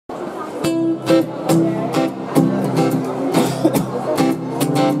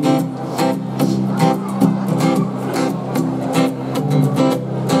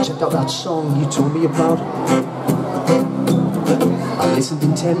told me about. I listened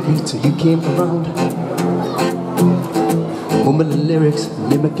intently till you came around, mumbling lyrics,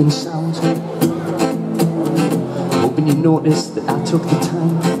 mimicking sounds, hoping you noticed that I took the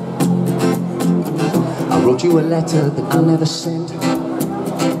time. I wrote you a letter that I'll never send,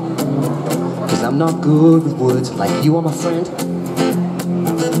 'cause I'm not good with words like you are my friend.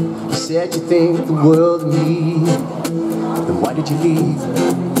 You said you think the world of me, then why did you leave?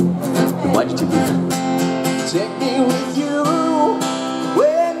 Then why did you leave? Take me with you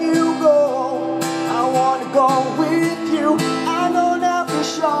when you go. I wanna go with you, I know now for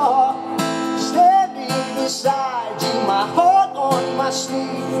sure. Standing beside you, my heart on my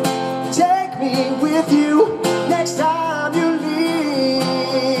sleeve. Take me with you next time you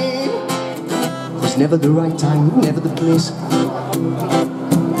leave. It was never the right time, never the place.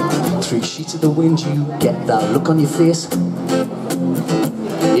 3 sheets of the wind, you get that look on your face.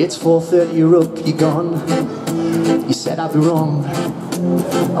 It's 4:30, you're up, you're gone. You said I'd be wrong,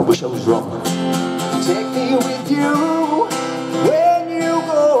 I wish I was wrong. Take me with you when you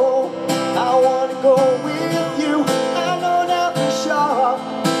go. I wanna go with you, I know now for sure.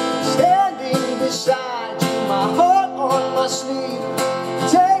 Standing beside you, my heart on my sleeve.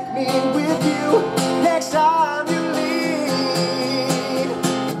 Take me with you next time you leave.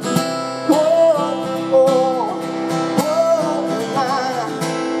 Whoa, oh, oh, nah.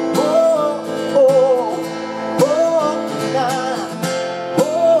 Oh, oh, oh, nah.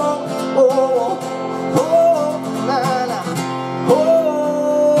 Oh, oh, oh, nah, nah.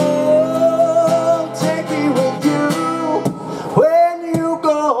 Oh, take me with you when you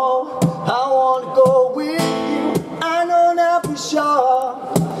go. I wanna go with you, I know now for sure.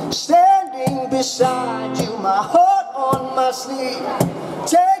 Standing beside you, my heart on my sleeve.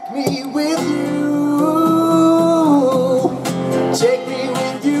 Take me with you. Take me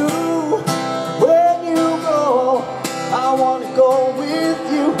with you when you go. I wanna go with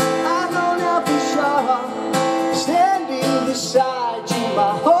you, I know now for sure. Standing beside